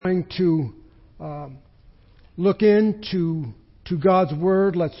Going to look into God's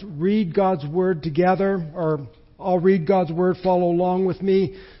Word. Let's read God's Word together, or I'll read God's Word, follow along with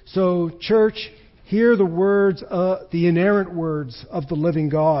me. So, church, hear the words, the inerrant words of the living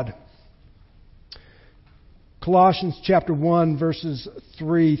God. Colossians chapter 1, verses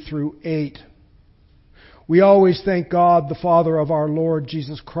 3 through 8. We always thank God, the Father of our Lord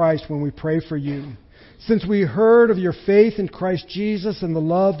Jesus Christ, when we pray for you. Since we heard of your faith in Christ Jesus and the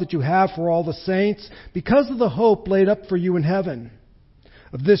love that you have for all the saints, because of the hope laid up for you in heaven.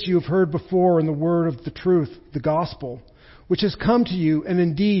 Of this you have heard before in the word of the truth, the gospel, which has come to you, and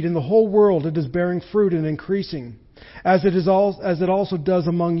indeed in the whole world it is bearing fruit and increasing, as it also does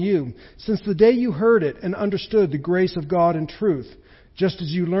among you, since the day you heard it and understood the grace of God in truth, just as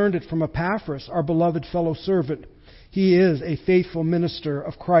you learned it from Epaphras, our beloved fellow servant. He is a faithful minister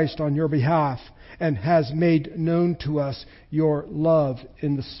of Christ on your behalf, and has made known to us your love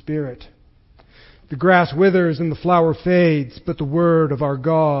in the Spirit. The grass withers and the flower fades, but the word of our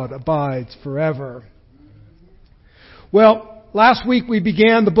God abides forever. Well, last week we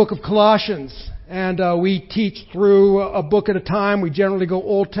began the book of Colossians, and we teach through a book at a time. We generally go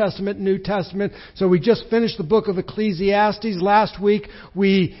Old Testament, New Testament. So we just finished the book of Ecclesiastes. Last week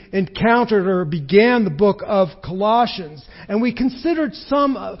we encountered or began the book of Colossians, and we considered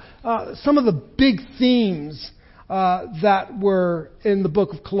some of the big themes that were in the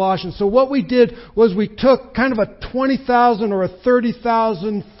book of Colossians. So what we did was we took kind of a 20,000 or a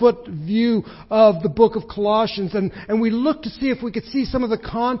 30,000 foot view of the book of Colossians, and we looked to see if we could see some of the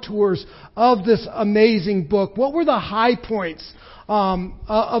contours of this amazing book. What were the high points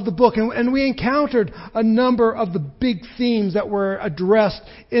of the book? And we encountered a number of the big themes that were addressed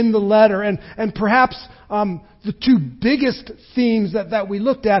in the letter. And perhaps the two biggest themes that we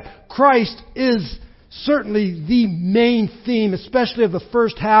looked at, Christ is certainly the main theme, especially of the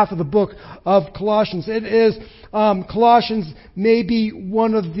first half of the book of Colossians. It is, Colossians may be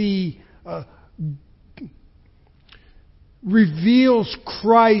one of the, reveals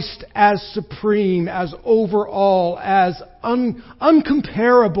Christ as supreme, as overall, as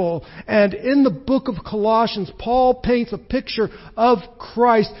uncomparable. And in the book of Colossians, Paul paints a picture of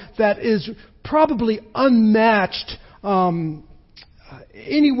Christ that is probably unmatched,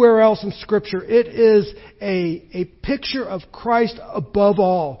 anywhere else in Scripture. It is a picture of Christ above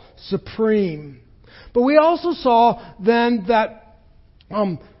all, supreme. But we also saw then that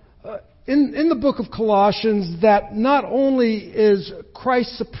in the book of Colossians that not only is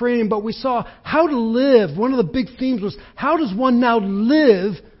Christ supreme, but we saw how to live. One of the big themes was, how does one now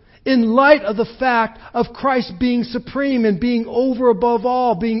live in light of the fact of Christ being supreme and being over above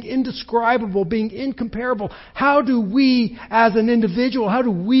all, being indescribable, being incomparable? How do we as an individual, how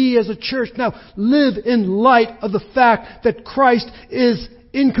do we as a church now live in light of the fact that Christ is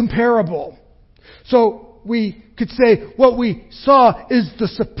incomparable? So we could say what we saw is the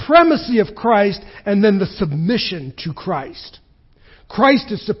supremacy of Christ and then the submission to Christ.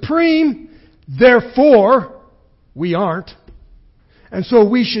 Christ is supreme, therefore we aren't. And so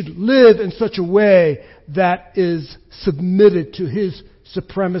we should live in such a way that is submitted to His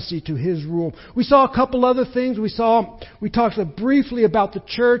supremacy, to His rule. We saw a couple other things. We talked briefly about the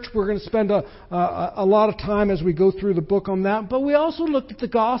church. We're going to spend a lot of time as we go through the book on that. But we also looked at the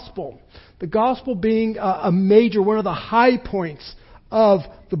gospel. The gospel being a major, one of the high points of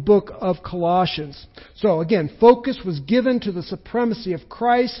the book of Colossians. So again, focus was given to the supremacy of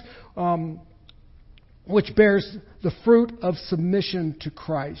Christ, which bears the fruit of submission to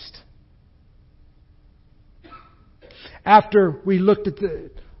Christ. After we looked at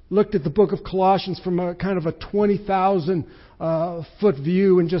the book of Colossians from a kind of a 20,000 foot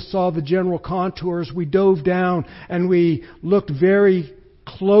view and just saw the general contours, we dove down and we looked very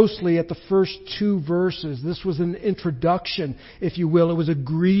closely at the first two verses. This was an introduction, if you will. It was a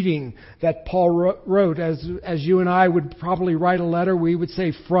greeting that Paul wrote. As you and I would probably write a letter, we would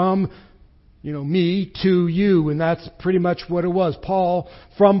say from me to you, and that's pretty much what it was.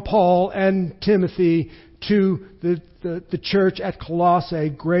 From Paul and Timothy to the church at Colossae,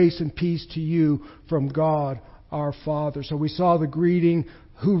 grace and peace to you from God our Father. So we saw the greeting,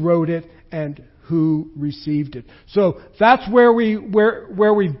 who wrote it, and who received it. So that's where we've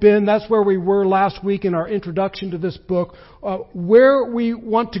been. That's where we were last week in our introduction to this book. Where we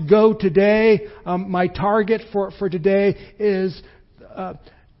want to go today, my target for today is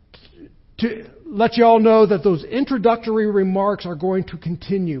to let you all know that those introductory remarks are going to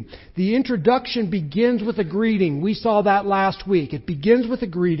continue. The introduction begins with a greeting. We saw that last week. It begins with a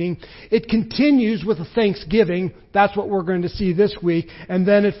greeting. It continues with a thanksgiving. That's what we're going to see this week. And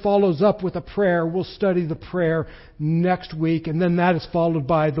then it follows up with a prayer. We'll study the prayer next week. And then that is followed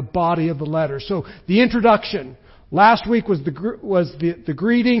by the body of the letter. So the introduction. Last week was the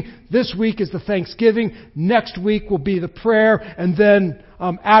greeting. This week is the thanksgiving. Next week will be the prayer. And then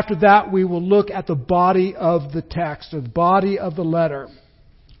after that, we will look at the body of the text, or the body of the letter.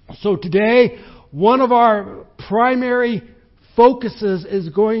 So today, one of our primary focuses is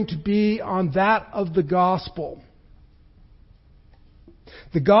going to be on that of the gospel.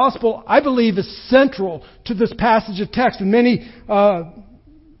 The gospel, I believe, is central to this passage of text. And many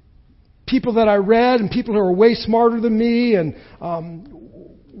people that I read, and people who are way smarter than me and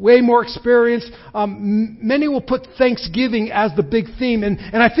way more experienced, many will put Thanksgiving as the big theme, and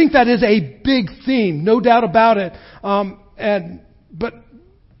I think that is a big theme, no doubt about it.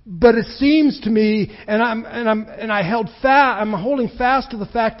 But it seems to me, I'm holding fast to the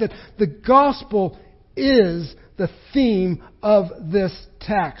fact that the gospel is the theme of this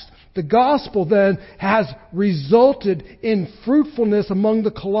text. The gospel then has resulted in fruitfulness among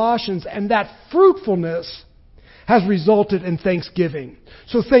the Colossians, and that fruitfulness has resulted in thanksgiving.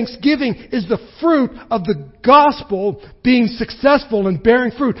 So thanksgiving is the fruit of the gospel being successful and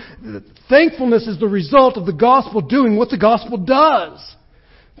bearing fruit. Thankfulness is the result of the gospel doing what the gospel does.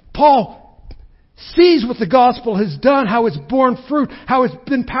 Paul sees what the gospel has done, how it's borne fruit, how it's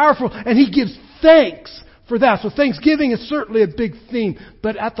been powerful, and he gives thanks for that. So thanksgiving is certainly a big theme,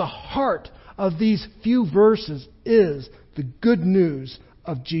 but at the heart of these few verses is the good news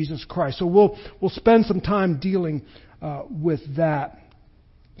of Jesus Christ. So we'll spend some time dealing with that.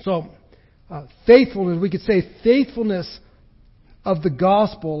 So faithfulness, we could say faithfulness of the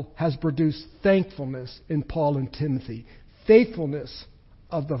gospel has produced thankfulness in Paul and Timothy. Faithfulness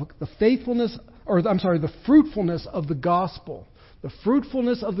of the fruitfulness of the gospel. The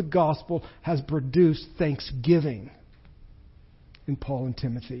fruitfulness of the gospel has produced thanksgiving in Paul and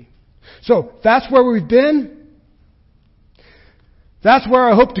Timothy. So that's where we've been. That's where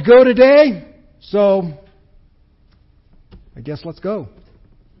I hope to go today. So I guess let's go.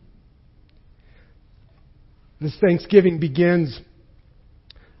 This Thanksgiving begins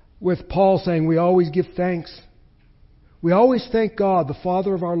with Paul saying, we always give thanks. We always thank God, the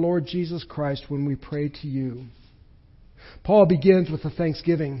Father of our Lord Jesus Christ, when we pray to you. Paul begins with a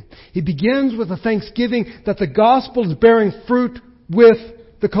thanksgiving. He begins with a thanksgiving that the gospel is bearing fruit with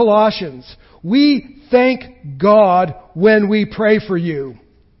the Colossians. We thank God when we pray for you.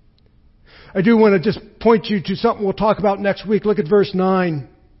 I do want to just point you to something we'll talk about next week. Look at verse 9.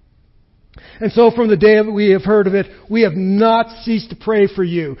 And so from the day that we have heard of it, we have not ceased to pray for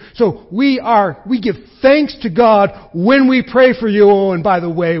you. So we give thanks to God when we pray for you. Oh, and by the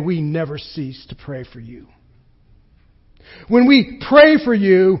way, we never cease to pray for you. When we pray for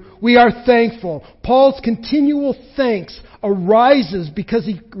you, we are thankful. Paul's continual thanks arises because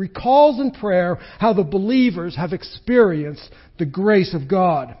he recalls in prayer how the believers have experienced the grace of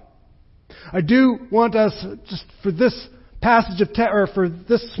God. I do want us, just for this passage of or for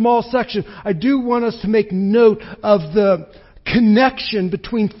this small section, I do want us to make note of the connection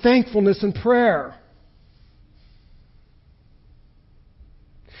between thankfulness and prayer.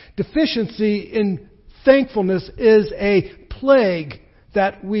 Deficiency in thankfulness is a plague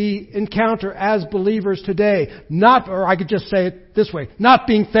that we encounter as believers today. Or I could just say it this way, not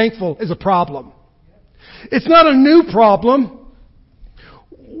being thankful is a problem. It's not a new problem.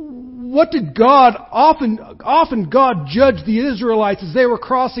 What did God, often God judged the Israelites as they were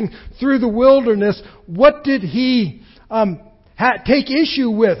crossing through the wilderness. What did He take issue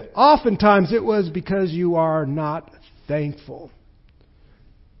with? Oftentimes it was because you are not thankful.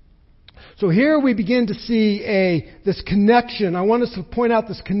 So here we begin to see this connection. I want us to point out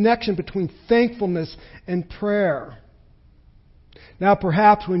this connection between thankfulness and prayer. Now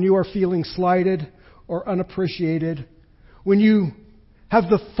perhaps when you are feeling slighted or unappreciated, when you have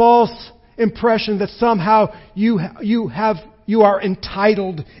the false impression that somehow you are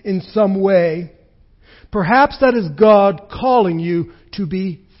entitled in some way, perhaps that is God calling you to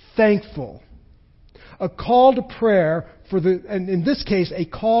be thankful. A call to prayer and in this case, a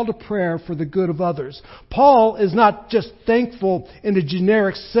call to prayer for the good of others. Paul is not just thankful in a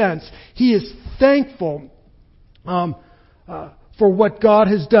generic sense. He is thankful for what God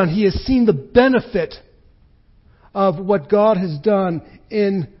has done. He has seen the benefit of what God has done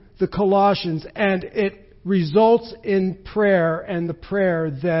in the Colossians, and it results in prayer, and the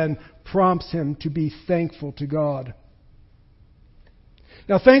prayer then prompts him to be thankful to God.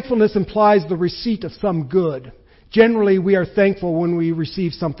 Now, thankfulness implies the receipt of some good. Generally, we are thankful when we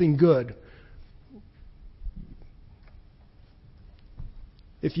receive something good.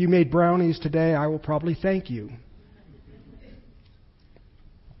 If you made brownies today, I will probably thank you.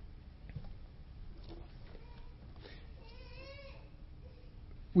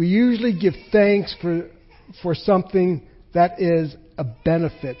 We usually give thanks for something that is a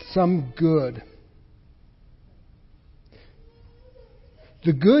benefit, some good.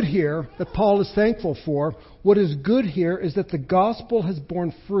 The good here that Paul is thankful for, what is good here is that the gospel has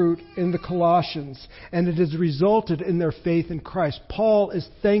borne fruit in the Colossians, and it has resulted in their faith in Christ. Paul is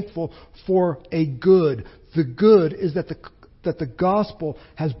thankful for a good. The good is that the gospel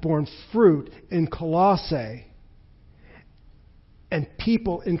has borne fruit in Colossae, and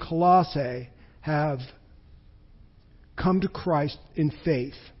people in Colossae have come to Christ in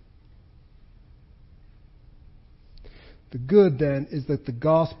faith. The good, then, is that the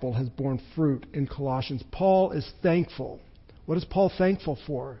gospel has borne fruit in Colossians. Paul is thankful. What is Paul thankful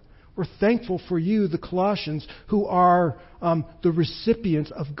for? We're thankful for you, the Colossians, who are the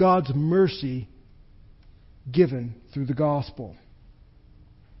recipients of God's mercy given through the gospel.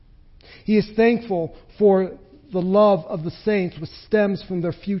 He is thankful for the love of the saints, which stems from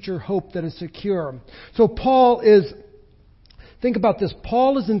their future hope that is secure. So think about this,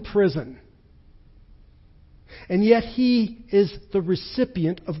 Paul is in prison. And yet he is the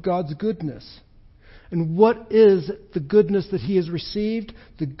recipient of God's goodness. And what is the goodness that he has received?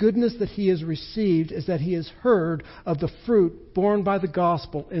 The goodness that he has received is that he has heard of the fruit borne by the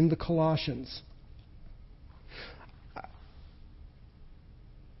gospel in the Colossians.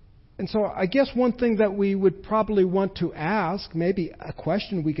 And so I guess one thing that we would probably want to ask, maybe a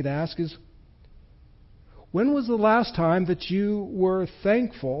question we could ask is, when was the last time that you were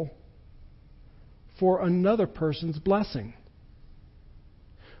thankful for another person's blessing?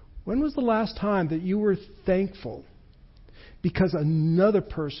 When was the last time that you were thankful because another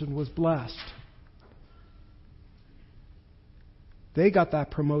person was blessed? They got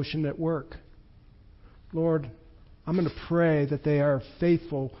that promotion at work. Lord, I'm going to pray that they are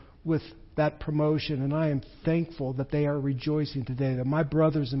faithful with that promotion, and I am thankful that they are rejoicing today, that my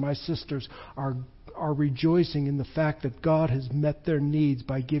brothers and my sisters are rejoicing in the fact that God has met their needs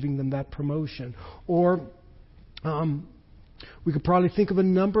by giving them that promotion. Or we could probably think of a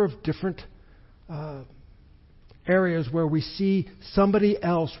number of different areas where we see somebody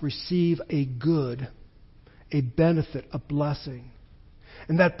else receive a good, a benefit, a blessing.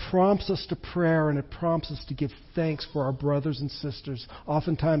 And that prompts us to prayer, and it prompts us to give thanks for our brothers and sisters.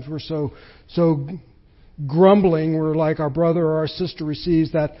 Oftentimes we're so grumbling. We're like our brother or our sister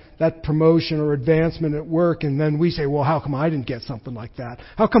receives that promotion or advancement at work, and then we say, well, how come I didn't get something like that?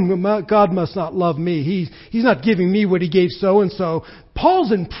 How come God must not love me? He's not giving me what He gave so-and-so.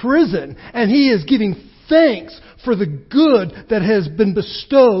 Paul's in prison, and he is giving thanks for the good that has been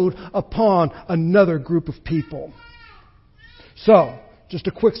bestowed upon another group of people. So, just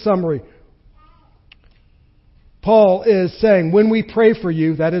a quick summary. Paul is saying, when we pray for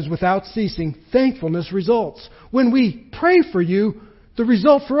you, that is without ceasing, thankfulness results. When we pray for you, the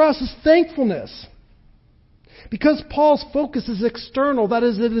result for us is thankfulness. Because Paul's focus is external, that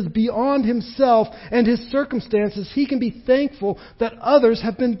is, it is beyond himself and his circumstances, he can be thankful that others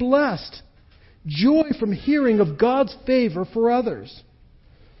have been blessed. Joy from hearing of God's favor for others.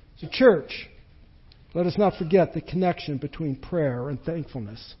 So church, let us not forget the connection between prayer and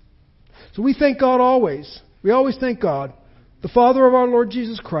thankfulness. So we thank God always. We always thank God, the Father of our Lord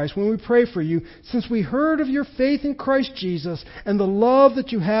Jesus Christ, when we pray for you, since we heard of your faith in Christ Jesus and the love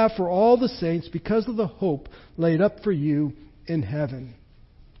that you have for all the saints because of the hope laid up for you in heaven.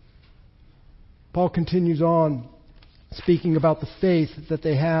 Paul continues on, speaking about the faith that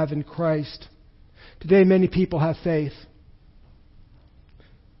they have in Christ. Today, many people have faith.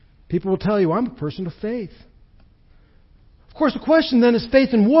 People will tell you, I'm a person of faith. Of course, the question then is, faith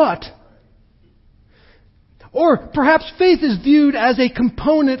in what? Or perhaps faith is viewed as a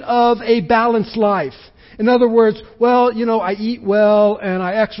component of a balanced life. In other words, well, I eat well and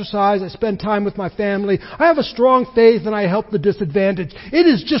I exercise, I spend time with my family. I have a strong faith and I help the disadvantaged. It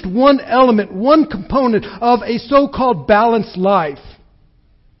is just one element, one component of a so-called balanced life.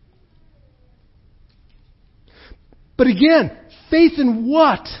 But again, faith in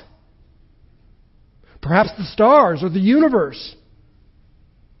what? Perhaps the stars or the universe.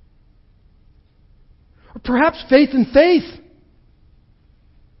 Or perhaps faith in faith.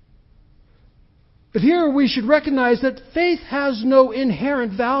 But here we should recognize that faith has no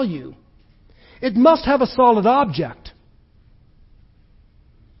inherent value. It must have a solid object.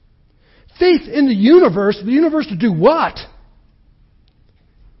 Faith in the universe to do what?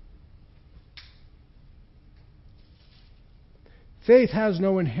 Faith has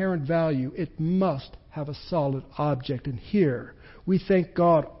no inherent value. It must have a solid object. And here, we thank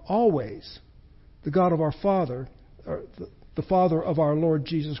God always, the God of our Father, or the Father of our Lord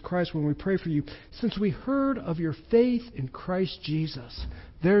Jesus Christ, when we pray for you. Since we heard of your faith in Christ Jesus,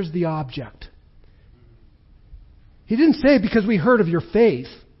 there's the object. He didn't say because we heard of your faith.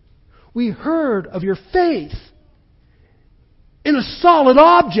 We heard of your faith in a solid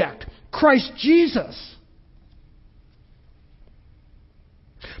object, Christ Jesus.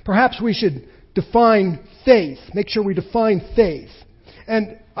 Perhaps we should define faith. Make sure we define faith.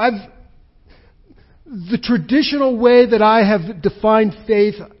 And the traditional way that I have defined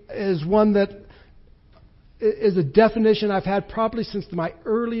faith is one that is a definition I've had probably since my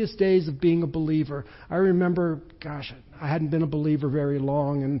earliest days of being a believer. I remember, I hadn't been a believer very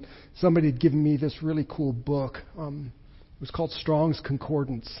long, and somebody had given me this really cool book. It was called Strong's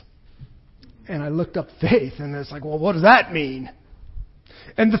Concordance. And I looked up faith, and it's like, well, what does that mean?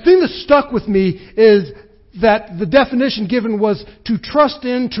 And the thing that stuck with me is that the definition given was to trust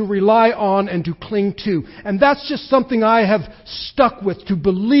in, to rely on, and to cling to. And that's just something I have stuck with. To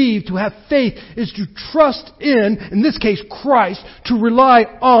believe, to have faith, is to trust in this case Christ, to rely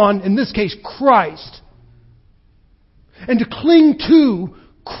on, in this case Christ, and to cling to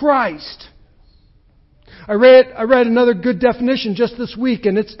Christ. I read another good definition just this week,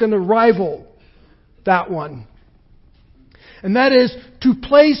 and it's going to rival that one. And that is to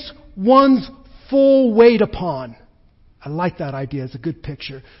place one's full weight upon. I like that idea. It's a good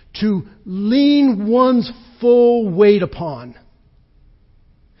picture. To lean one's full weight upon.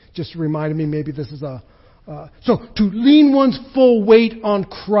 Just reminded me, maybe this is so to lean one's full weight on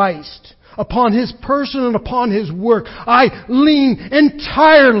Christ, upon His person and upon His work. I lean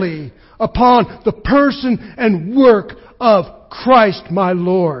entirely upon the person and work of Christ my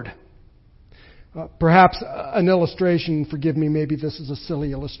Lord. Perhaps an illustration, forgive me, maybe this is a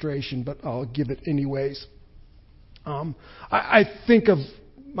silly illustration, but I'll give it anyways. I think of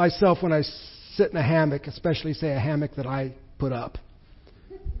myself when I sit in a hammock, especially say a hammock that I put up.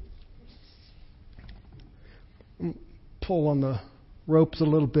 Pull on the ropes a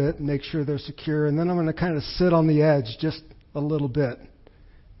little bit and make sure they're secure, and then I'm going to kind of sit on the edge just a little bit.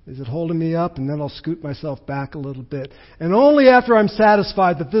 Is it holding me up? And then I'll scoot myself back a little bit. And only after I'm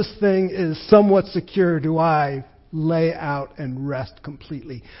satisfied that this thing is somewhat secure do I lay out and rest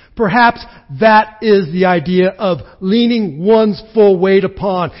completely. Perhaps that is the idea of leaning one's full weight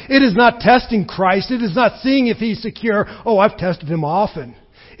upon. It is not testing Christ. It is not seeing if He's secure. Oh, I've tested Him often.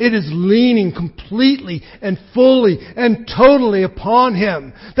 It is leaning completely and fully and totally upon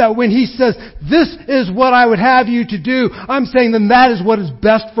Him. That when He says, this is what I would have you to do, I'm saying then that is what is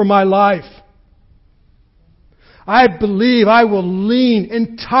best for my life. I believe I will lean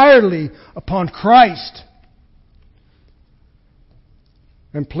entirely upon Christ.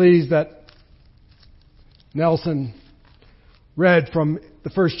 I'm pleased that Nelson read from the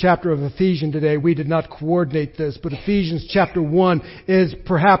first chapter of Ephesians today. We did not coordinate this, but Ephesians chapter 1 is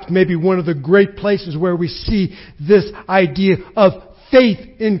perhaps maybe one of the great places where we see this idea of faith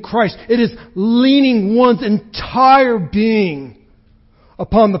in Christ. It is leaning one's entire being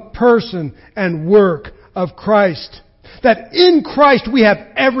upon the person and work of Christ. That in Christ we have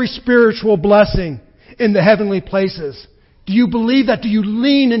every spiritual blessing in the heavenly places. Do you believe that? Do you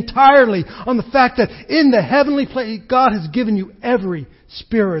lean entirely on the fact that in the heavenly place God has given you every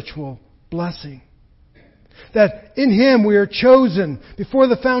spiritual blessing? That in Him we are chosen before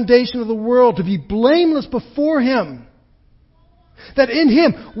the foundation of the world to be blameless before Him. That in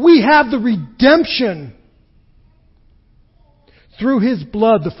Him we have the redemption through His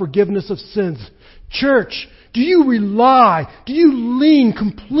blood, the forgiveness of sins. Church, do you lean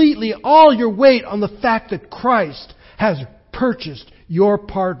completely all your weight on the fact that Christ has purchased your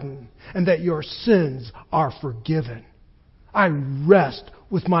pardon and that your sins are forgiven? I rest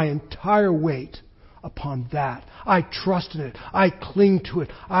with my entire weight upon that. I trust in it. I cling to it.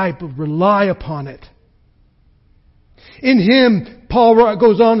 I rely upon it. In Him, Paul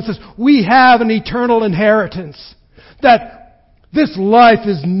goes on and says, we have an eternal inheritance. That this life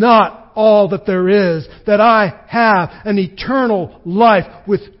is not all that there is. That I have an eternal life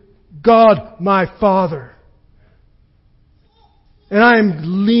with God my Father. And I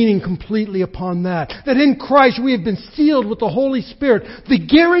am leaning completely upon that. That in Christ we have been sealed with the Holy Spirit, the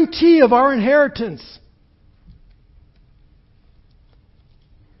guarantee of our inheritance.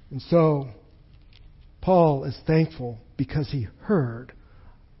 And so, Paul is thankful because he heard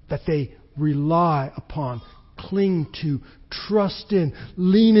that they rely upon, cling to, trust in,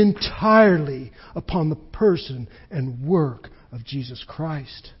 lean entirely upon the person and work of Jesus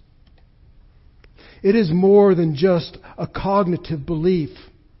Christ. It is more than just a cognitive belief.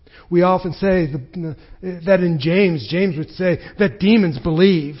 We often say that in James would say that demons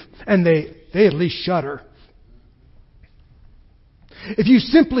believe and they at least shudder. If you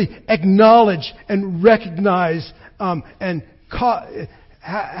simply acknowledge and recognize and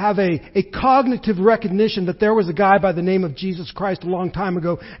have a cognitive recognition that there was a guy by the name of Jesus Christ a long time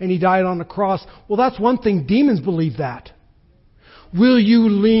ago and he died on the cross, well, that's one thing. Demons believe that. Will you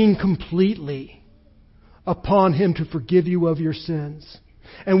lean completely upon Him to forgive you of your sins?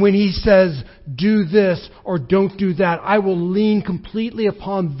 And when He says, do this or don't do that, I will lean completely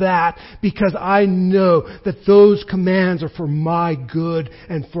upon that because I know that those commands are for my good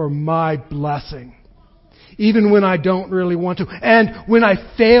and for my blessing. Even when I don't really want to. And when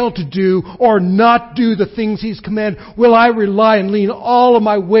I fail to do or not do the things He's commanded, will I rely and lean all of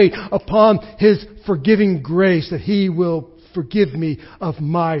my weight upon His forgiving grace that He will forgive me of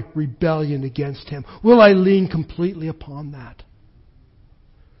my rebellion against Him? Will I lean completely upon that?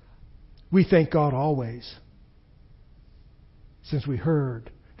 We thank God always, since we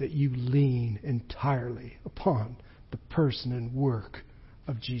heard that you lean entirely upon the person and work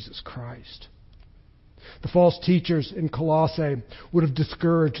of Jesus Christ. The false teachers in Colossae would have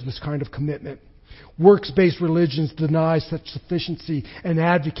discouraged this kind of commitment. Works-based religions deny such sufficiency and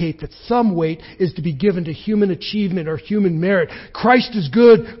advocate that some weight is to be given to human achievement or human merit. Christ is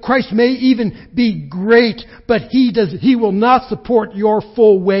good. Christ may even be great, but He will not support your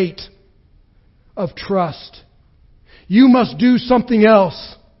full weight of trust. You must do something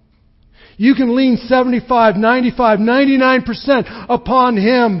else. You can lean 75, 95, 99% upon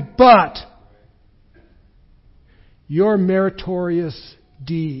Him, but your meritorious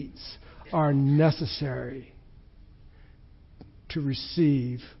deeds are necessary to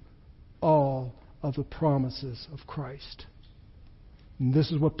receive all of the promises of Christ. And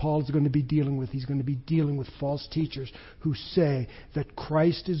this is what Paul is going to be dealing with. He's going to be dealing with false teachers who say that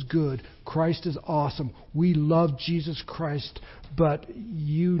Christ is good, Christ is awesome, we love Jesus Christ, but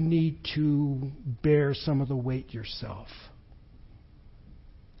you need to bear some of the weight yourself.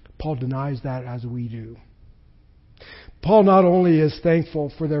 Paul denies that as we do. Paul not only is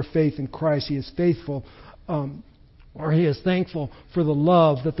thankful for their faith in Christ, he is thankful for the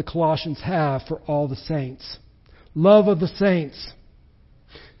love that the Colossians have for all the saints. Love of the saints.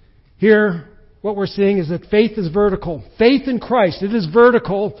 Here, what we're seeing is that faith is vertical. Faith in Christ, it is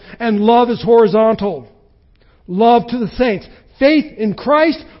vertical, and love is horizontal. Love to the saints. Faith in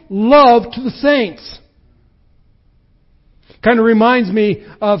Christ, love to the saints. Kind of reminds me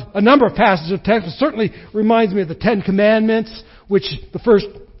of a number of passages of text. It certainly reminds me of the Ten Commandments, which the first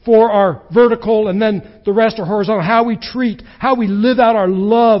 4 are vertical and then the rest are horizontal. How we live out our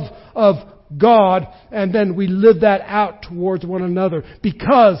love of God, and then we live that out towards one another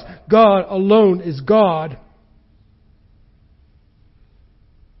because God alone is God.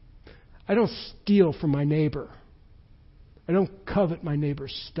 I don't steal from my neighbor. I don't covet my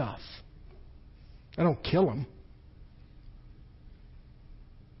neighbor's stuff. I don't kill him.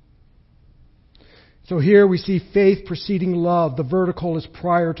 So here we see faith preceding love. The vertical is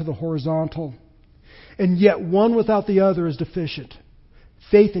prior to the horizontal. And yet one without the other is deficient.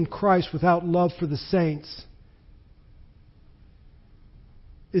 Faith in Christ without love for the saints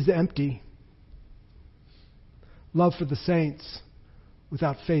is empty. Love for the saints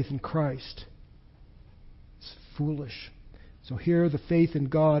without faith in Christ is foolish. So here the faith in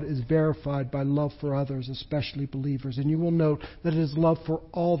God is verified by love for others, especially believers. And you will note that it is love for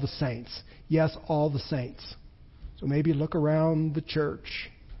all the saints. Yes, all the saints. So maybe look around the church.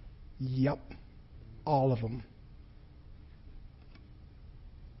 Yep, all of them.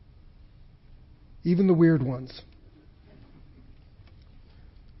 Even the weird ones.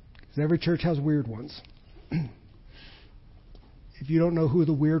 Because every church has weird ones. If you don't know who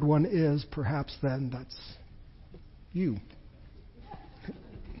the weird one is, perhaps then that's you.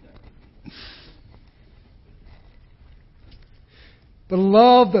 But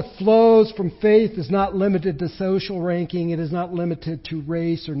love that flows from faith is not limited to social ranking. It is not limited to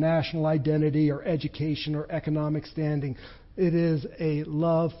race or national identity or education or economic standing. It is a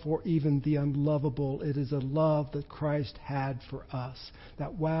love for even the unlovable. It is a love that Christ had for us.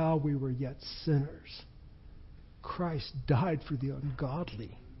 That while we were yet sinners, Christ died for the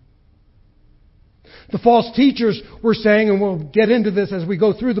ungodly. The false teachers were saying, and we'll get into this as we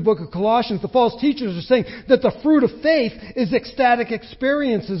go through the book of Colossians, the false teachers are saying that the fruit of faith is ecstatic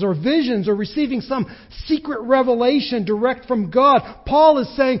experiences or visions or receiving some secret revelation direct from God. Paul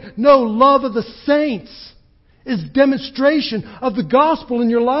is saying, no, love of the saints is demonstration of the gospel in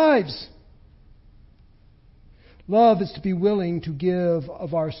your lives. Love is to be willing to give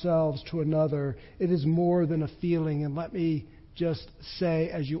of ourselves to another. It is more than a feeling. And let me just say,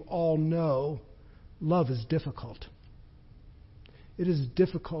 as you all know, love is difficult. It is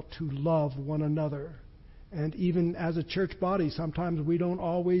difficult to love one another. And even as a church body, sometimes we don't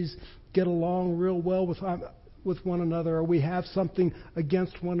always get along real well with one another, or we have something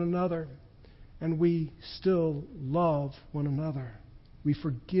against one another. And we still love one another. We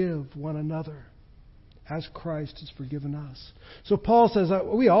forgive one another as Christ has forgiven us. So Paul says,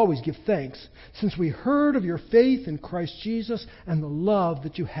 we always give thanks, since we heard of your faith in Christ Jesus and the love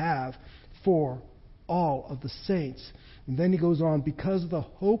that you have for all of the saints. And then he goes on, because of the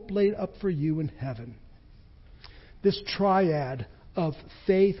hope laid up for you in heaven. This triad of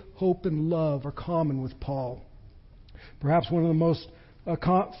faith, hope, and love are common with Paul. Perhaps one of the most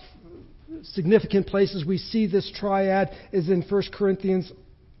significant places we see this triad is in 1 Corinthians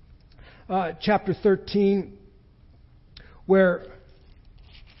chapter 13, where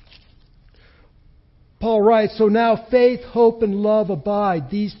Paul writes, so now faith, hope, and love abide,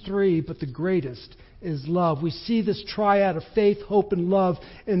 these three, but the greatest is love. We see this triad of faith, hope, and love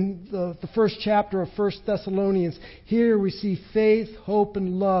in the first chapter of 1 Thessalonians. Here we see faith, hope,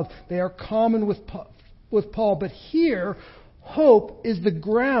 and love. They are common with Paul, but here, hope is the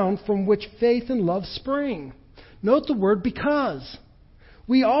ground from which faith and love spring. Note the word because.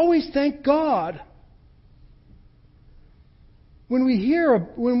 We always thank God when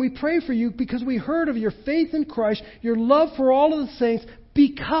we pray for you, because we heard of your faith in Christ, your love for all of the saints,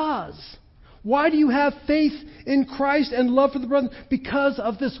 because. Why do you have faith in Christ and love for the brethren? Because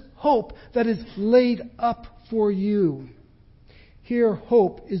of this hope that is laid up for you. Here,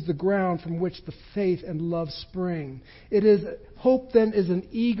 hope is the ground from which the faith and love spring. Hope then is an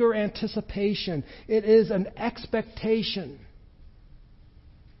eager anticipation. It is an expectation.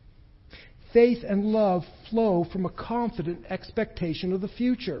 Faith and love flow from a confident expectation of the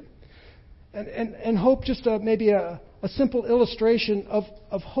future. And hope, just maybe a simple illustration of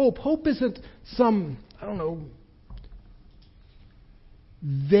hope. Hope isn't some,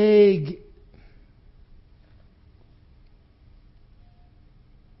 vague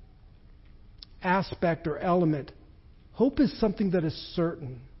aspect or element. Hope is something that is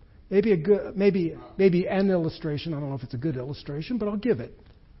certain. Maybe an illustration. I don't know if it's a good illustration, but I'll give it.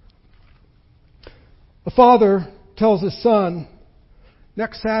 A father tells his son,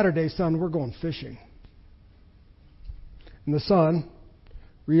 next Saturday, son, we're going fishing. And the son,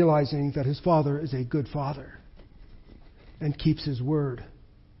 realizing that his father is a good father and keeps his word,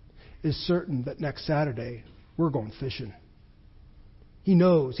 is certain that next Saturday we're going fishing. He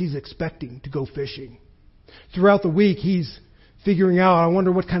knows, he's expecting to go fishing. Throughout the week, he's figuring out, I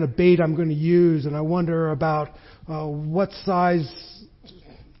wonder what kind of bait I'm going to use, and I wonder about what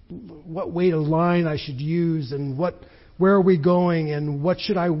weight of line I should use, and where are we going, and what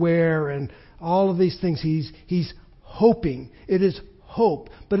should I wear, and all of these things. He's hoping. It is hope,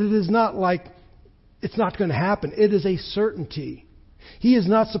 but it is not like it's not going to happen. It is a certainty. He is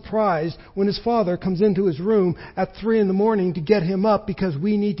not surprised when his father comes into his room at 3 a.m. to get him up because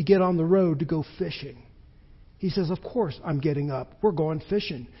we need to get on the road to go fishing. He says, of course I'm getting up. We're going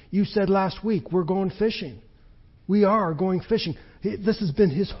fishing. You said last week we're going fishing. We are going fishing. This has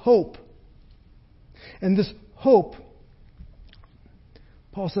been his hope. And this hope,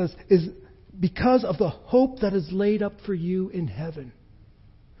 Paul says, is because of the hope that is laid up for you in heaven.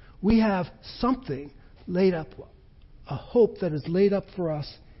 We have something laid up, a hope that is laid up for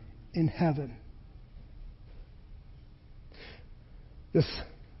us in heaven. This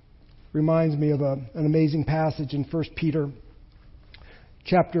reminds me of an amazing passage in 1 Peter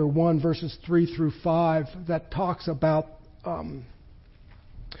chapter 1, verses 3 through 5, that talks about,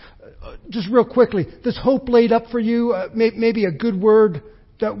 just real quickly, this hope laid up for you, maybe a good word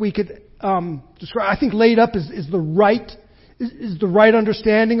that we could describe. I think laid up is the right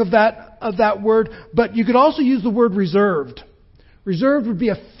understanding of that word, but you could also use the word reserved. Reserved would be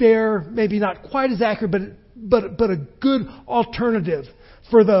a fair, maybe not quite as accurate, but a good alternative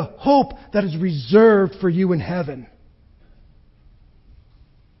for the hope that is reserved for you in heaven.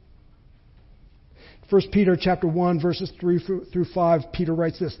 1 Peter chapter 1, verses 3 through 5, Peter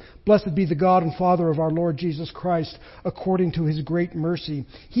writes this: Blessed be the God and Father of our Lord Jesus Christ, according to His great mercy.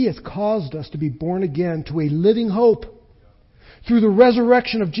 He has caused us to be born again to a living hope through the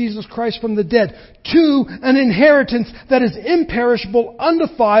resurrection of Jesus Christ from the dead, to an inheritance that is imperishable,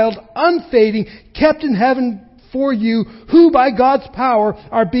 undefiled, unfading, kept in heaven for you, who by God's power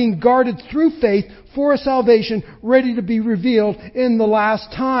are being guarded through faith for a salvation ready to be revealed in the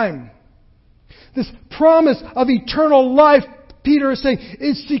last time. This promise of eternal life Peter is saying,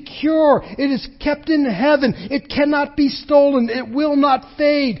 is secure. It is kept in heaven. It cannot be stolen. It will not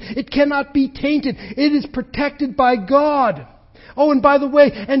fade. It cannot be tainted. It is protected by God. Oh, and by the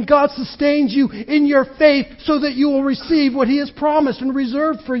way, and God sustains you in your faith so that you will receive what He has promised and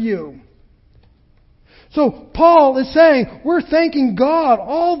reserved for you. So Paul is saying, we're thanking God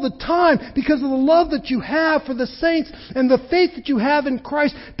all the time because of the love that you have for the saints and the faith that you have in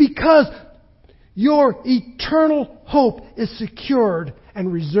Christ, because your eternal hope is secured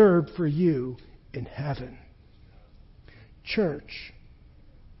and reserved for you in heaven. Church,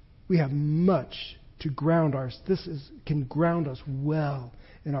 we have much to ground us. Can ground us well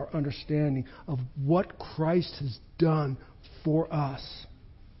in our understanding of what Christ has done for us.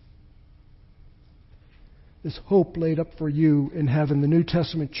 This hope laid up for you in heaven. The New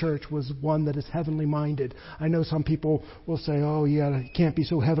Testament church was one that is heavenly minded. I know some people will say, oh yeah, you can't be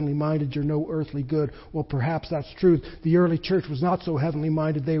so heavenly minded, you're no earthly good. Well, perhaps that's true. The early church was not so heavenly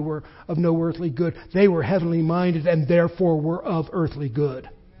minded, they were of no earthly good. They were heavenly minded and therefore were of earthly good.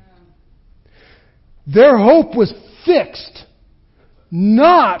 Their hope was fixed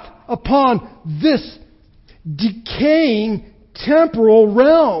not upon this decaying temporal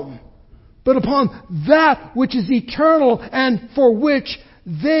realm, but upon that which is eternal and for which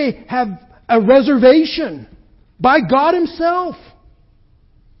they have a reservation by God Himself.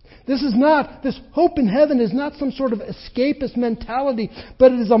 This hope in heaven is not some sort of escapist mentality,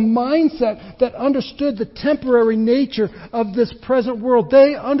 but it is a mindset that understood the temporary nature of this present world.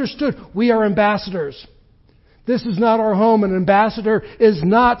 They understood we are ambassadors. This is not our home. An ambassador is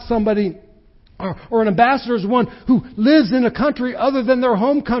not somebody, or an ambassador is one who lives in a country other than their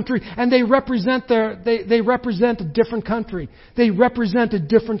home country, and they represent they represent a different country. They represent a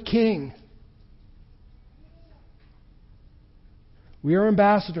different king. We are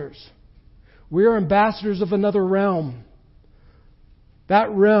ambassadors. We are ambassadors of another realm.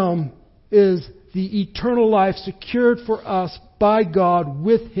 That realm is the eternal life secured for us by God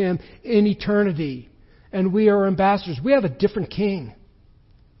with Him in eternity. And we are ambassadors. We have a different king.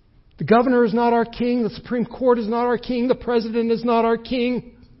 The governor is not our king. The Supreme Court is not our king. The president is not our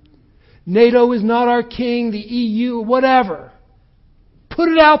king. NATO is not our king. The EU, whatever. Put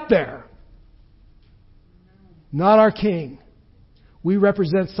it out there. Not our king. We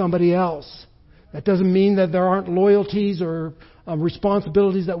represent somebody else. That doesn't mean that there aren't loyalties or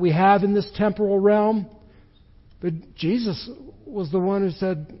responsibilities that we have in this temporal realm. But Jesus was the one who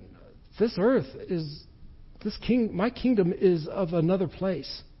said, my kingdom is of another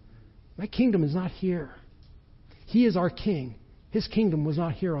place. My kingdom is not here. He is our king. His kingdom was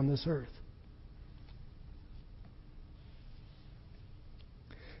not here on this earth.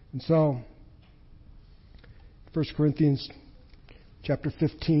 And so, 1 Corinthians chapter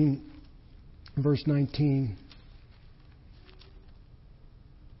 15, verse 19,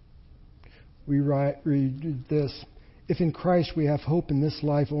 we read this: if in Christ we have hope in this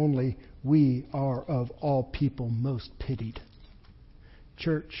life only, we are of all people most pitied.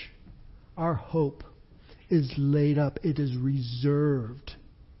 Church, our hope is laid up. It is reserved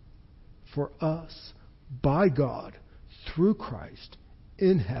for us by God through Christ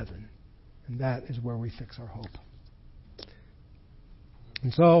in heaven. And that is where we fix our hope.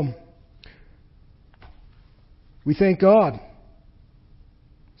 And so, we thank God,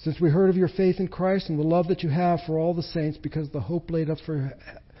 since we heard of your faith in Christ and the love that you have for all the saints, because the hope laid up for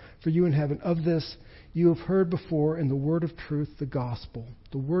you in heaven. Of this you have heard before in the word of truth, the gospel.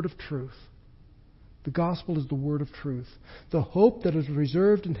 The word of truth. The gospel is the word of truth. The hope that is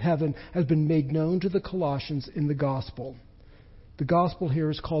reserved in heaven has been made known to the Colossians in the gospel. The gospel here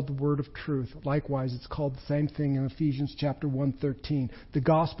is called the word of truth. Likewise, it's called the same thing in Ephesians chapter 1:13. The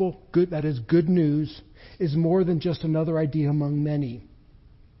gospel, that is good news, is more than just another idea among many.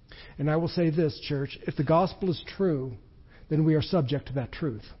 And I will say this, church, if the gospel is true, then we are subject to that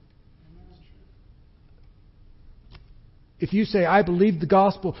truth. If you say, I believe the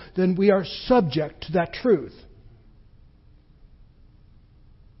gospel, then we are subject to that truth.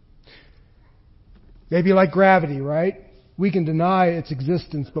 Maybe like gravity, right? We can deny its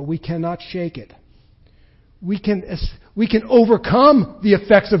existence, but we cannot shake it. We can overcome the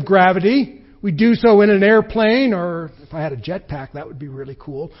effects of gravity. We do so in an airplane, or if I had a jetpack, that would be really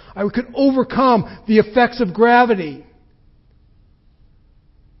cool. I could overcome the effects of gravity.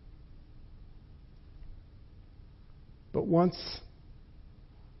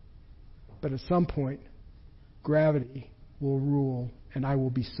 But at some point, gravity will rule, and I will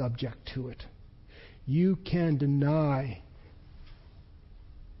be subject to it. You can deny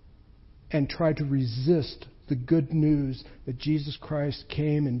and try to resist the good news that Jesus Christ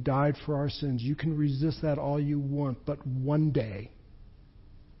came and died for our sins. You can resist that all you want, but one day,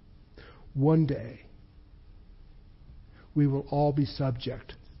 we will all be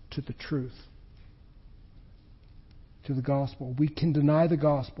subject to the truth, to the gospel. We can deny the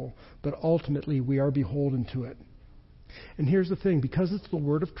gospel, but ultimately we are beholden to it. And here's the thing, because it's the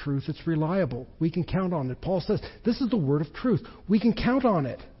word of truth, it's reliable. We can count on it. Paul says, this is the word of truth. We can count on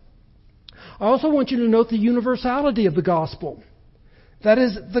it. I also want you to note the universality of the gospel. That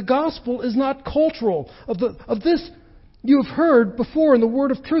is, the gospel is not cultural. Of this you have heard before in the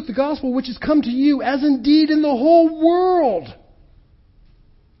word of truth, the gospel which has come to you, as indeed in the whole world.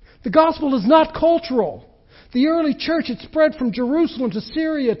 The gospel is not cultural. The early church had spread from Jerusalem to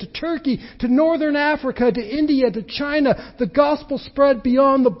Syria to Turkey to northern Africa to India to China. The gospel spread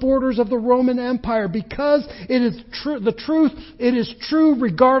beyond the borders of the Roman Empire because it is the truth. It is true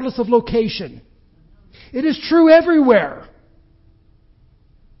regardless of location. It is true everywhere.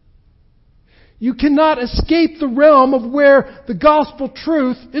 You cannot escape the realm of where the gospel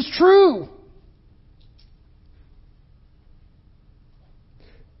truth is true.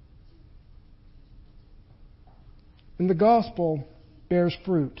 And the gospel bears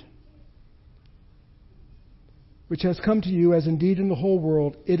fruit, which has come to you, as indeed in the whole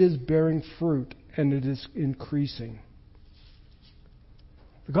world it is bearing fruit, and it is increasing.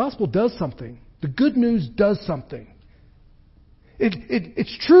 The gospel does something. The good news does something.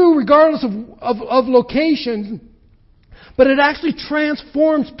 It's true regardless of location, but it actually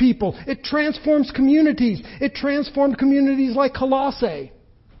transforms people. It transforms communities. It transformed communities like Colossae.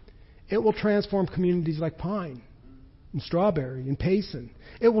 It will transform communities like Pine and Strawberry and Payson.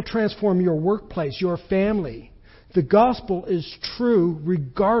 It will transform your workplace, your family. The gospel is true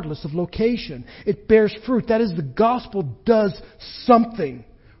regardless of location. It bears fruit. That is, the gospel does something.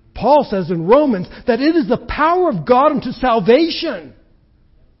 Paul says in Romans that it is the power of God unto salvation.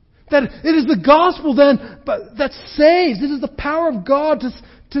 That it is the gospel then that saves. It is the power of God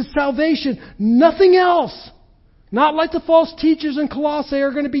to salvation. Nothing else. Not like the false teachers in Colossae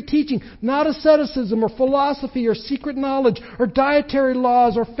are going to be teaching. Not asceticism or philosophy or secret knowledge or dietary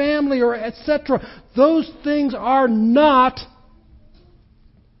laws or family or etc. Those things are not...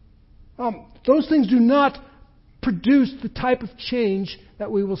 those things do not produce the type of change that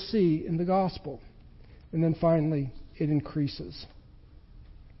we will see in the gospel. And then finally, it increases.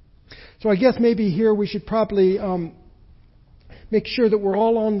 So I guess maybe here we should probably... make sure that we're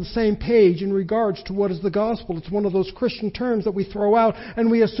all on the same page in regards to what is the gospel. It's one of those Christian terms that we throw out and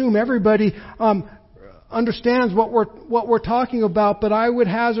we assume everybody understands what we're talking about. But I would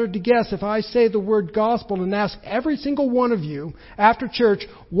hazard to guess, if I say the word gospel and ask every single one of you after church,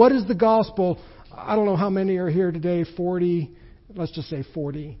 what is the gospel? I don't know how many are here today, 40, let's just say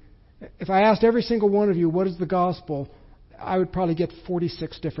 40. If I asked every single one of you, what is the gospel? I would probably get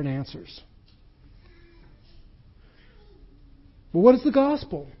 46 different answers. But what is the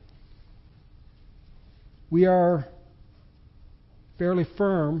gospel? We are fairly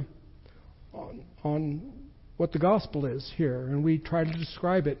firm on what the gospel is here, and we try to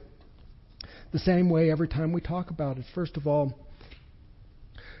describe it the same way every time we talk about it. First of all,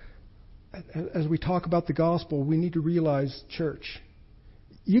 as we talk about the gospel, we need to realize, church,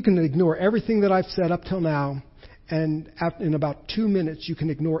 you can ignore everything that I've said up till now, and in about 2 minutes you can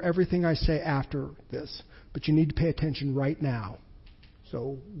ignore everything I say after this. But you need to pay attention right now.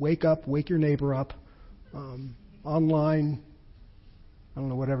 So wake up, wake your neighbor up. Online, I don't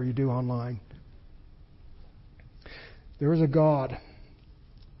know, whatever you do online. There is a God.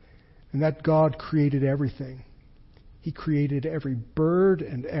 And that God created everything. He created every bird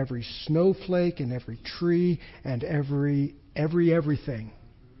and every snowflake and every tree and everything.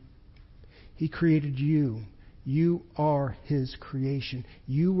 He created you. You are His creation.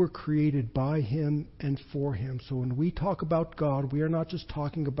 You were created by Him and for Him. So when we talk about God, we are not just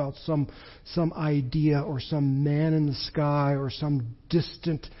talking about some idea or some man in the sky or some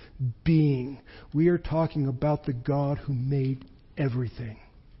distant being. We are talking about the God who made everything.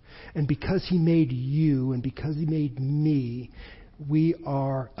 And because He made you and because He made me, we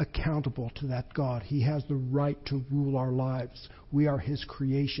are accountable to that God. He has the right to rule our lives. We are His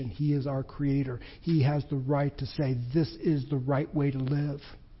creation. He is our Creator. He has the right to say, this is the right way to live.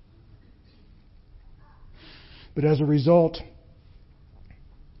 But as a result,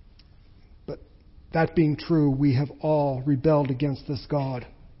 that being true, we have all rebelled against this God.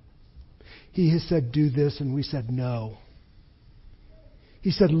 He has said, do this, and we said no. He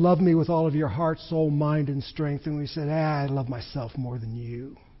said, love me with all of your heart, soul, mind, and strength. And we said, I love myself more than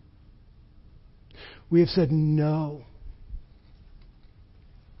you. We have said no.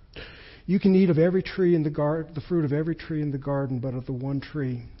 You can eat of every tree in the garden, the fruit of every tree in the garden, but of the one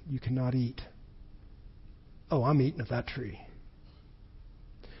tree you cannot eat. Oh, I'm eating of that tree.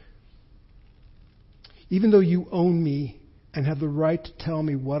 Even though you own me and have the right to tell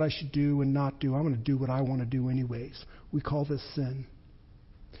me what I should do and not do, I'm going to do what I want to do anyways. We call this sin.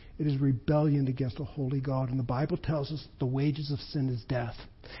 It is rebellion against a holy God. And the Bible tells us the wages of sin is death.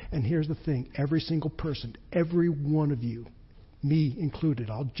 And here's the thing. Every single person, every one of you, me included,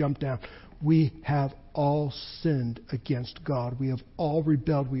 I'll jump down. We have all sinned against God. We have all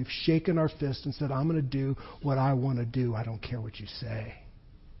rebelled. We have shaken our fist and said, I'm going to do what I want to do. I don't care what you say.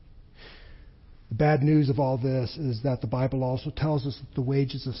 The bad news of all this is that the Bible also tells us that the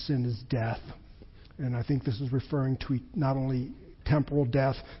wages of sin is death. And I think this is referring to not only temporal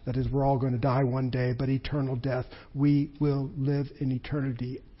death, that is, we're all going to die one day, but eternal death. We will live in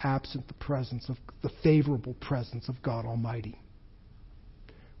eternity absent the presence of the favorable presence of God Almighty.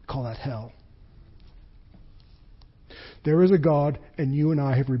 We call that hell. There is a God, and you and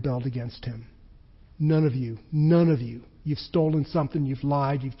I have rebelled against Him. None of you. You've stolen something, you've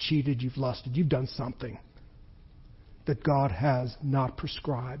lied, you've cheated, you've lusted, you've done something that God has not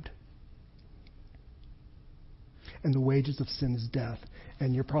prescribed. And the wages of sin is death.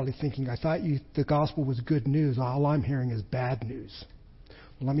 And you're probably thinking, I thought the gospel was good news. All I'm hearing is bad news.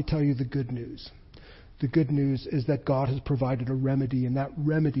 Well, let me tell you the good news. The good news is that God has provided a remedy, and that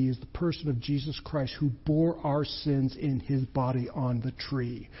remedy is the person of Jesus Christ who bore our sins in His body on the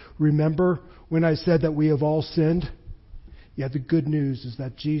tree. Remember when I said that we have all sinned? Yeah, the good news is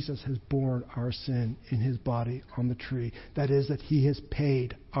that Jesus has borne our sin in His body on the tree. That is, that He has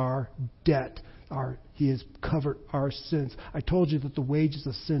paid our debt. He has covered our sins. I told you that the wages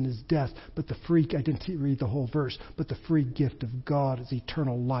of sin is death, but I didn't read the whole verse, but the free gift of God is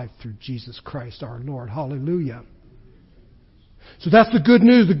eternal life through Jesus Christ our Lord. Hallelujah. So that's the good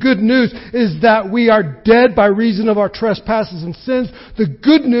news. The good news is that we are dead by reason of our trespasses and sins. The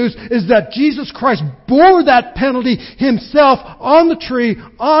good news is that Jesus Christ bore that penalty Himself on the tree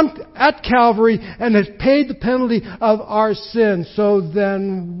at Calvary and has paid the penalty of our sins. So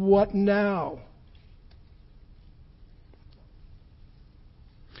then what now?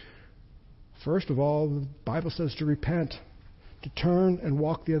 First of all, the Bible says to repent, to turn and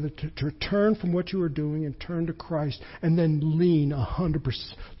walk the other, to turn from what you are doing and turn to Christ, and then lean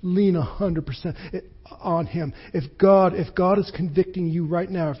 100% on Him. If God is convicting you right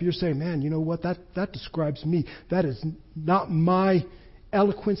now, if you're saying, man, you know what, that describes me. That is not my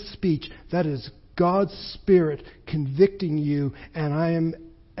eloquent speech. That is God's Spirit convicting you, and I am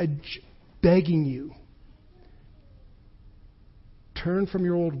begging you. Turn from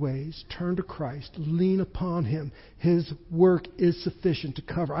your old ways. Turn to Christ. Lean upon Him. His work is sufficient to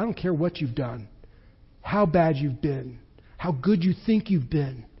cover. I don't care what you've done, how bad you've been, how good you think you've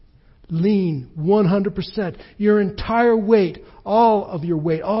been. Lean 100%. Your entire weight, all of your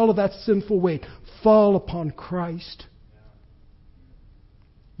weight, all of that sinful weight, fall upon Christ.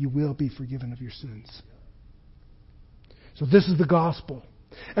 You will be forgiven of your sins. So this is the gospel.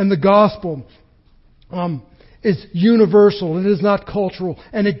 And the gospel is universal. It is not cultural.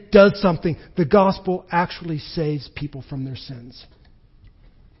 And it does something. The gospel actually saves people from their sins.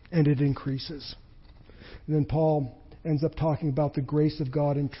 And it increases. And then Paul ends up talking about the grace of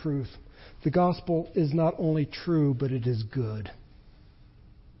God in truth. The gospel is not only true, but it is good.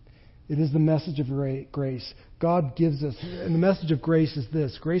 It is the message of grace. God gives us, and the message of grace is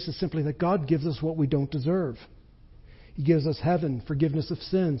this. Grace is simply that God gives us what we don't deserve. He gives us heaven, forgiveness of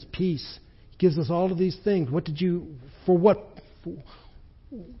sins, peace. Gives us all of these things. What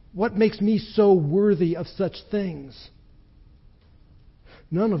makes me so worthy of such things?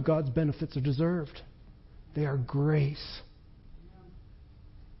 None of God's benefits are deserved. They are grace.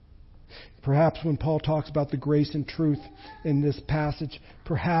 Perhaps when Paul talks about the grace and truth in this passage,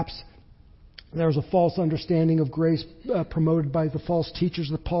 perhaps there's a false understanding of grace promoted by the false teachers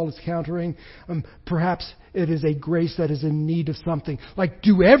that Paul is countering. Perhaps it is a grace that is in need of something. Like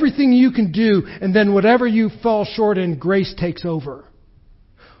do everything you can do, and then whatever you fall short in, grace takes over.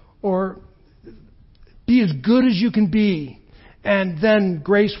 Or be as good as you can be, and then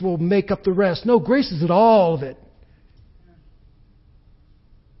grace will make up the rest. No, grace is at all of it.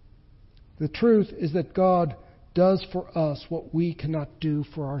 The truth is that God does for us what we cannot do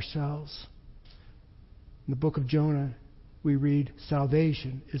for ourselves. In the book of Jonah, we read,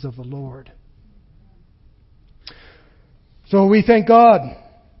 salvation is of the Lord. So we thank God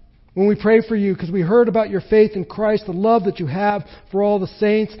When we pray for you, because we heard about your faith in Christ, the love that you have for all the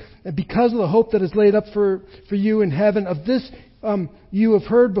saints, and because of the hope that is laid up for you in heaven, of this you have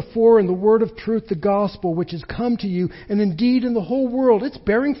heard before in the word of truth, the gospel, which has come to you, and indeed in the whole world. It's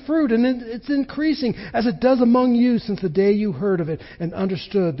bearing fruit, and it's increasing, as it does among you since the day you heard of it and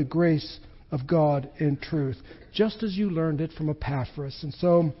understood the grace of God in truth, just as you learned it from Epaphras. And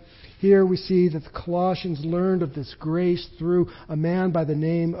so here we see that the Colossians learned of this grace through a man by the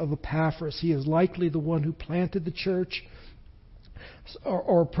name of Epaphras. He is likely the one who planted the church,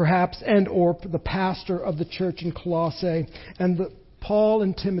 or perhaps the pastor of the church in Colossae. And Paul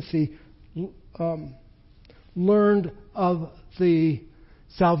and Timothy learned of the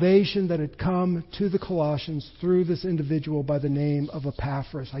salvation that had come to the Colossians through this individual by the name of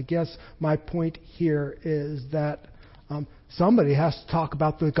Epaphras. I guess my point here is that somebody has to talk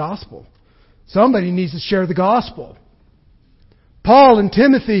about the gospel. Somebody needs to share the gospel. Paul and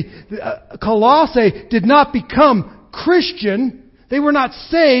Timothy, Colossae did not become Christian. They were not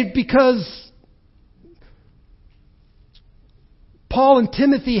saved because Paul and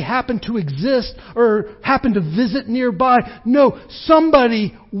Timothy happened to exist or happened to visit nearby. No,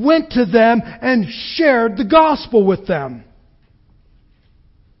 somebody went to them and shared the gospel with them.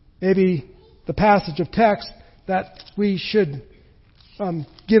 Maybe the passage of text that we should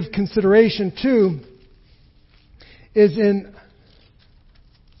give consideration to is in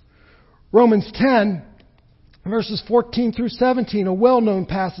Romans 10, verses 14 through 17, a well-known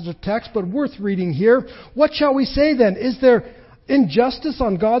passage of text, but worth reading here. What shall we say then? Is there injustice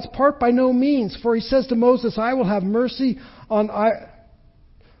on God's part? By no means. For he says to Moses, I will have mercy on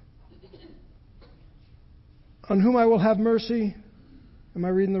whom I will have mercy. Am I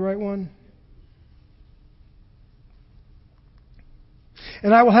reading the right one?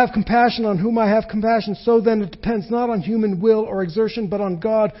 And I will have compassion on whom I have compassion. So then it depends not on human will or exertion, but on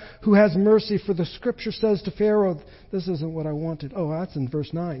God who has mercy. For the scripture says to Pharaoh, this isn't what I wanted. Oh, that's in verse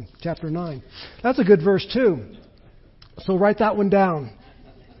 9, chapter 9. That's a good verse too. So write that one down.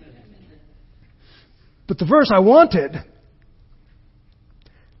 But the verse I wanted,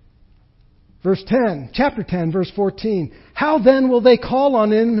 verse 10, chapter 10, verse 14. How then will they call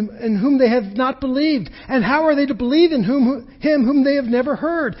on him in whom they have not believed? And how are they to believe in him whom they have never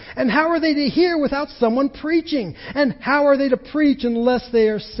heard? And how are they to hear without someone preaching? And how are they to preach unless they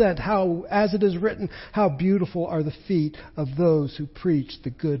are sent? How, as it is written, how beautiful are the feet of those who preach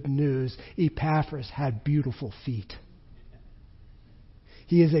the good news. Epaphras had beautiful feet.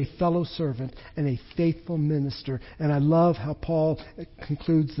 He is a fellow servant and a faithful minister. And I love how Paul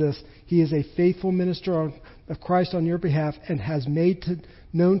concludes this. He is a faithful minister of Christ on your behalf and has made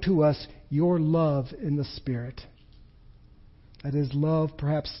known to us your love in the Spirit. That is love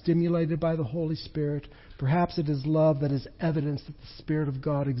perhaps stimulated by the Holy Spirit. Perhaps it is love that is evidence that the Spirit of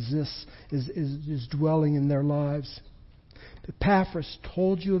God exists, is dwelling in their lives. Epaphras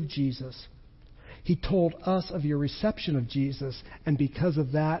told you of Jesus. He told us of your reception of Jesus, and because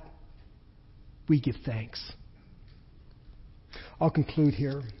of that, we give thanks. I'll conclude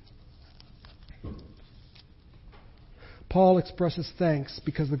here. Paul expresses thanks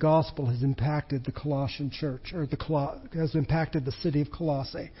because the gospel has impacted the Colossian church, or has impacted the city of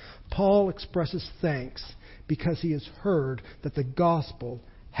Colossae. Paul expresses thanks because he has heard that the gospel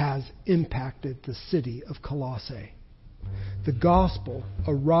has impacted the city of Colossae. The gospel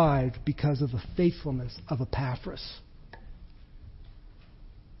arrived because of the faithfulness of Epaphras.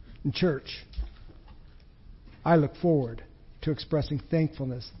 In church, I look forward to expressing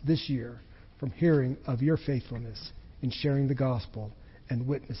thankfulness this year from hearing of your faithfulness in sharing the gospel and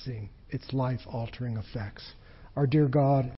witnessing its life-altering effects. Our dear God,